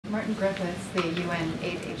Martin Griffiths, the UN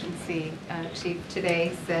aid agency chief,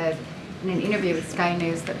 today said in an interview with Sky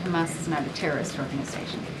News that Hamas is not a terrorist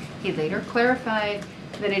organization. He later clarified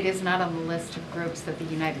that it is not on the list of groups that the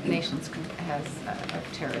United Nations has of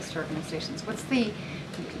terrorist organizations. What's the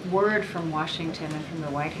word from Washington and from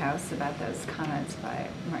the White House about those comments by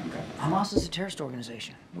Martin Griffiths? Hamas is a terrorist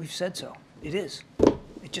organization. We've said so. It is.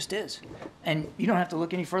 It just is. And you don't have to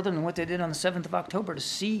look any further than what they did on the 7th of October to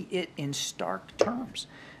see it in stark terms.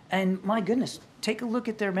 And my goodness, take a look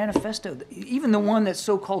at their manifesto, even the one that's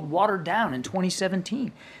so-called watered down in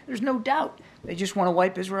 2017. There's no doubt they just want to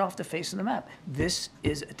wipe Israel off the face of the map. This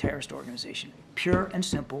is a terrorist organization, pure and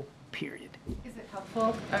simple, period. Is it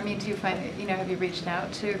helpful? I mean, do you find it, have you reached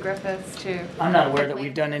out to Griffiths to... I'm not aware that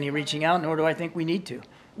we've done any reaching out, nor do I think we need to.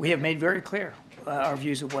 We have made very clear our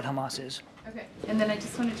views of what Hamas is. Okay, and then I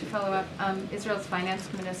just wanted to follow up. Israel's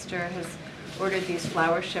finance minister has ordered these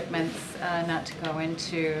flour shipments not to go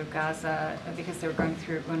into Gaza because they were going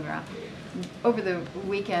through UNRWA. Over the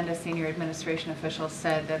weekend, a senior administration official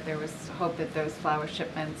said that there was hope that those flour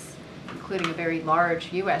shipments, including a very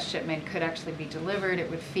large U.S. shipment, could actually be delivered. It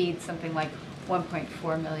would feed something like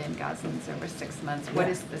 1.4 million Gazans over 6 months. What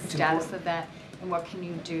is the status of that, and what can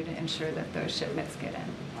you do to ensure that those shipments get in?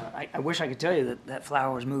 I wish I could tell you that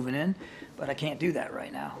flour was moving in, but I can't do that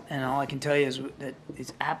right now. And all I can tell you is that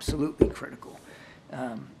it's absolutely critical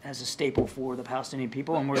as a staple for the Palestinian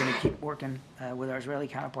people, and we're going to keep working with our Israeli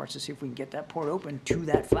counterparts to see if we can get that port open to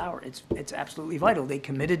that flour. It's absolutely vital. They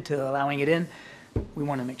committed to allowing it in. We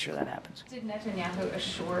want to make sure that happens. Did Netanyahu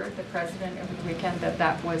assure the president over the weekend that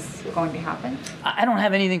that was going to happen? I don't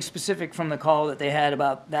have anything specific from the call that they had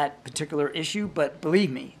about that particular issue, but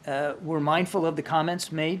believe me, we're mindful of the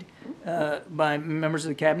comments made by members of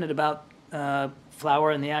the cabinet about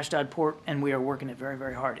flour in the Ashdod port, and we are working it very,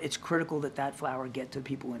 very hard. It's critical that that flour get to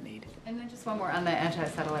people in need. And then just one more on the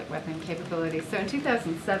anti-satellite weapon capability. So in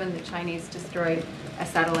 2007, the Chinese destroyed a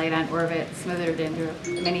satellite on orbit, smothered into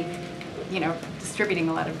many, distributing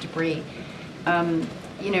a lot of debris. At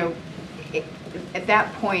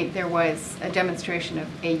that point, there was a demonstration of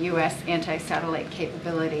a U.S. anti-satellite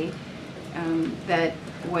capability that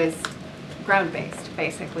was ground-based,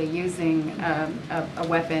 basically using a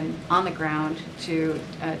weapon on the ground to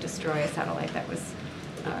destroy a satellite that was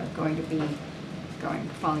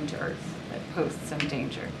falling to Earth, that posed some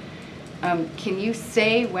danger. Can you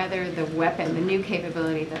say whether the weapon, the new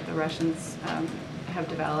capability that the Russians have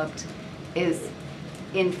developed, is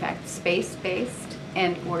in fact space-based,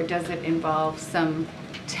 or does it involve some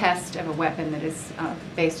test of a weapon that is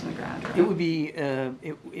based on the ground?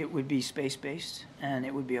 It would be space-based, and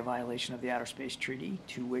it would be a violation of the Outer Space Treaty,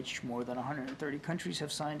 to which more than 130 countries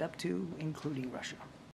have signed up to, including Russia.